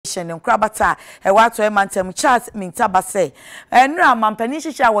Association in Krabata, a water mantem Charles Mintabase. And now, Mampani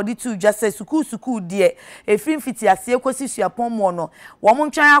Shisha, what did you just say, Suku, dear, a film fitty as Sequosia Pomono,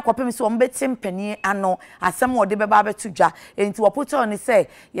 Woman China, Copim, some betim penny, and no, as some more de Baba Tuja, into a put on say,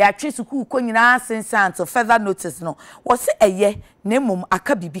 ya Chisuku, Conina, Sense, or further notice no. Was a ye, Nemum,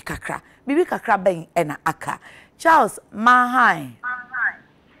 Aka Bibi Kakra, Bibi Kakra Bang, and Aka. Charles, Mahai.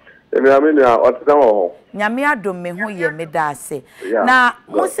 Nyame adom me ho ye me da ase na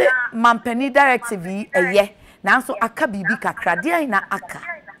mo se mampani directive eye nanso aka bibi kakra de na aka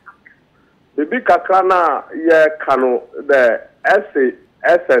bibi kakra na ye kano the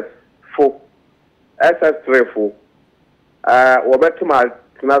SS3 fo wobetuma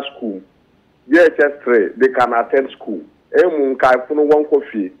tina school DHS3 they can attend school emu nkai funu won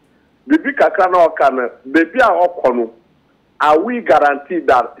kofi bibi kakra na okana baby a okono are we guaranteed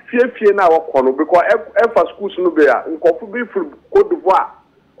that fear now because for schools no be nkofu be from Cote d'Ivoire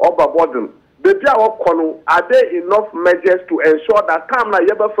or Babodin baby are there enough measures to ensure that time na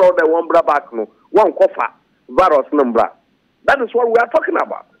yeba for the one bra back no one kofa virus number. That is what we are talking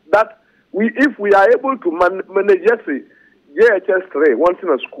about, that if we are able to manage JHS3 once in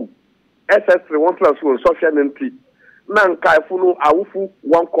a school, SS3 once in a school, social NT nan kaifunu awufu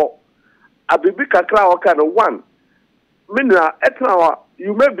one ko abibi kakra o kind of one.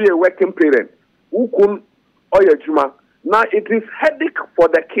 You may be a working parent who couldn't or your juma. Now it is headache for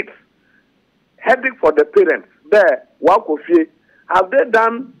the kids, headache for the parents. There, have they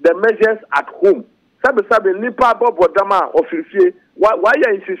done the measures at home? Sabi nipa bobo dama officie. Why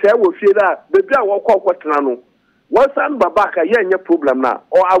you insist we fear that baby I walk out what nano? What's an babaka any problem now?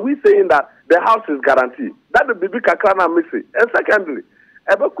 Or are we saying that the house is guaranteed? That the baby kakana missing. And secondly,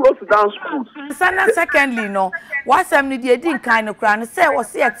 ever close down schools. Secondly, no. What's I'm the din kind of crown? Say was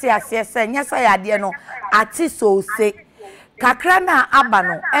say yes, yes, I dear no. Ati so say Kakrana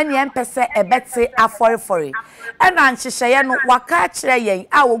abano, any empese a bet say a for it. And Anshayano waka chre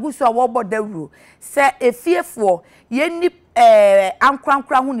I will go so a wobble the rule. Say a fearful ye nip ankram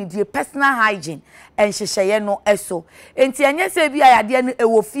crown the personal hygiene and Shayano eso. And Tianya say be I dear a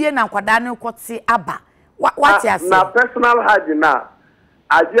will fear and quadano quatsi abba. What ya say? Now personal hygiene now.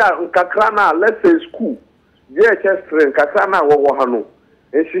 Adia nkakrana let's say school DHS3 nkakrana wo hano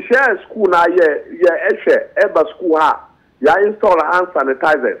e share school na eba school ha ya install hand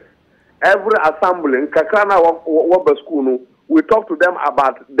sanitizers every assembly nkakrana wo school no we talk to them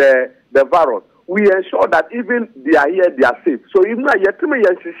about the virus. We ensure that even they are here they are safe. So even na yetime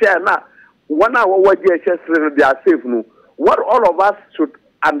share na one hour DHS3 they are safe no. What all of us should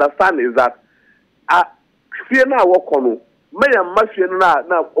understand is that fear na wo kono may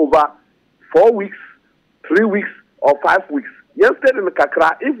na over 4 weeks, 3 weeks, or 5 weeks. Yesterday in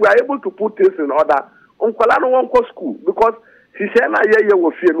Kakra, if we are able to put things in order, Unkolano won't go school because we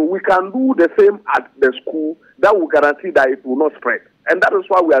can do the same at the school that will guarantee that it will not spread. And that is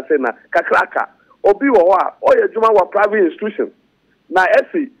why we are saying that Kakraka, Obi Wawa, or your Juma were private institutions. Now,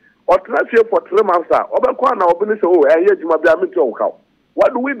 Essie, or transfer for 3 months, Obakwana, Obini say, oh, and Juma be a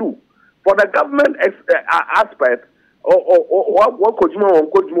what do we do? For the government aspect, or what could you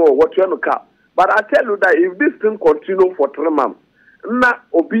what you know? But I tell you that if this thing continue for 3 months, now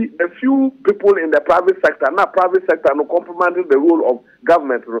be a few people in the private sector, not private sector, no compromising the role of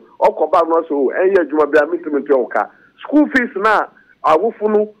government. Or also, school fees now are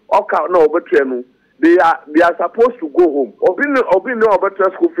no they are supposed to go home. Obi no better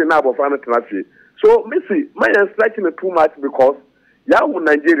school fee now so Missy, my stretching it too much because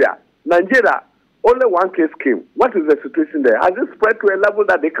Nigeria. Only one case came. What is the situation there? Has it spread to a level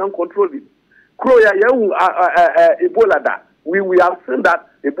that they can't control it? Ebola da. We have seen that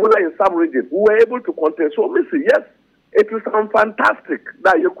Ebola in some regions. We were able to contain. So, Missy, yes, it is fantastic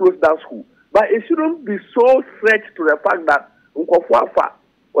that you close down school. But it shouldn't be so stretched to the fact that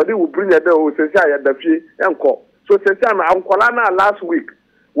or they will bring a day so Unkolana last week,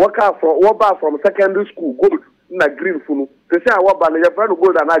 walk from secondary school, go na green funu. They say your friend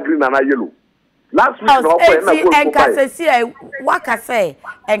go and green and yellow. Last week, no, and Cassia, what I say,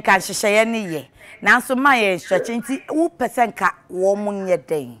 and Cassia, any now so my stretching who percent cat warming your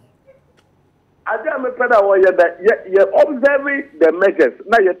day. I am a better way that you're observing the measures.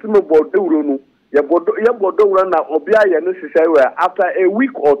 Now you're to know about your bodo run or be necessary after a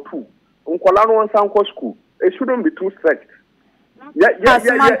week or two. Uncolano and Sanko school. It shouldn't be too stretched. Yes,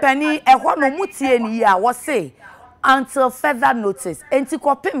 my penny, and what no muti was say. Until further notice. Enti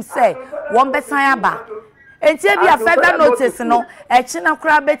kopim say one besan ba. Enti e bia further notice no e china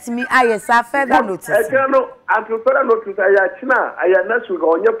kra betimi ayesa further notice. Until further notice aya next week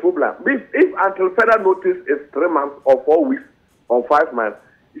on your problem. If until further notice is 3 months or 4 weeks or 5 months,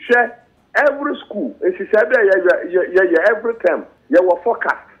 share every school. And she said, yeah, every term, you were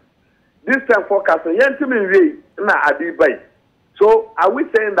forecast. This time forecast, so are we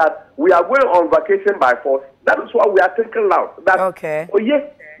saying that we are going on vacation by force? That is why we are thinking loud. That, okay. Oh yes,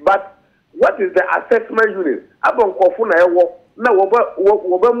 but what is the assessment unit? Abon kofuna ewo na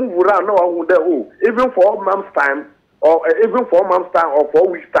woba move around now even for months time or even 4 months time or 4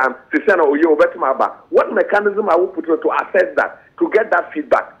 weeks time to say no you better. What mechanism are we putting to assess that, to get that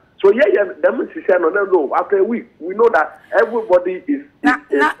feedback? So them no. After a week, we know that everybody is.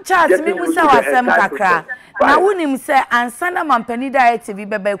 Now, Charles, me musa wasem kakra. Na wonim say ansana mampani directive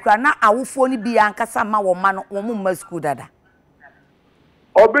bebe kra na awofo ni bi ankasa ma wo ma no wo mu school dada.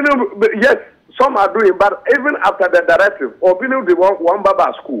 Yes, some are doing, but even after the directive, Obinu the one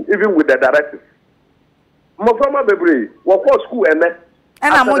baba school, even with the directive. Mofama bebre, wo school and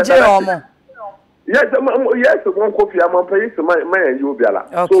I'm omo. Yes, one coffee. I'm paying some money. You be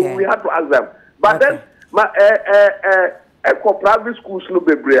allowed. So we have to ask them. But then, private schools no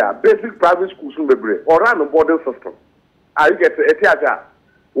be basic private schools no be or run a boarding system. Are you get it?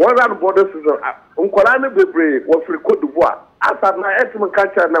 One run boarding system. Unkolane be was free Côte d'Ivoire. After my estimate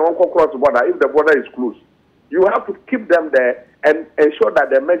culture now won't cross the border if the border is closed. You have to keep them there and ensure that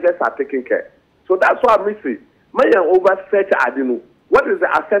the measures are taken care. So that's why I'm missing. My oversearch I didn't know. What is the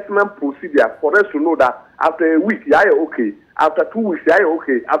assessment procedure for us to know that after a week, you are okay, after 2 weeks, you are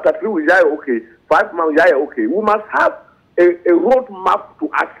okay, after 3 weeks, you are okay, 5 months, you are okay? We must have a roadmap to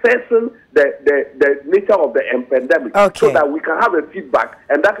assessing the nature of the pandemic so that we can have a feedback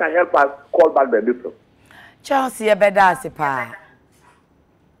and that can help us call back the difference. Charles, you better say,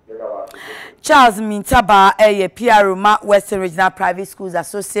 Charles Mintaba, a PRUMA Western Regional Private Schools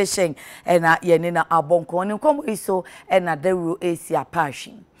Association, and Yenina Abonko, and Comiso, and a Deru Asia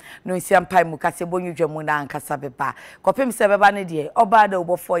Passion. No, Siam Pai Mukasebo, Jamuna, and Casabeba. Copim Sababani, Obado,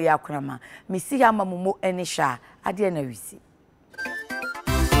 before Yakrama, Missy Hamamu, and Nisha, Adiana Risi.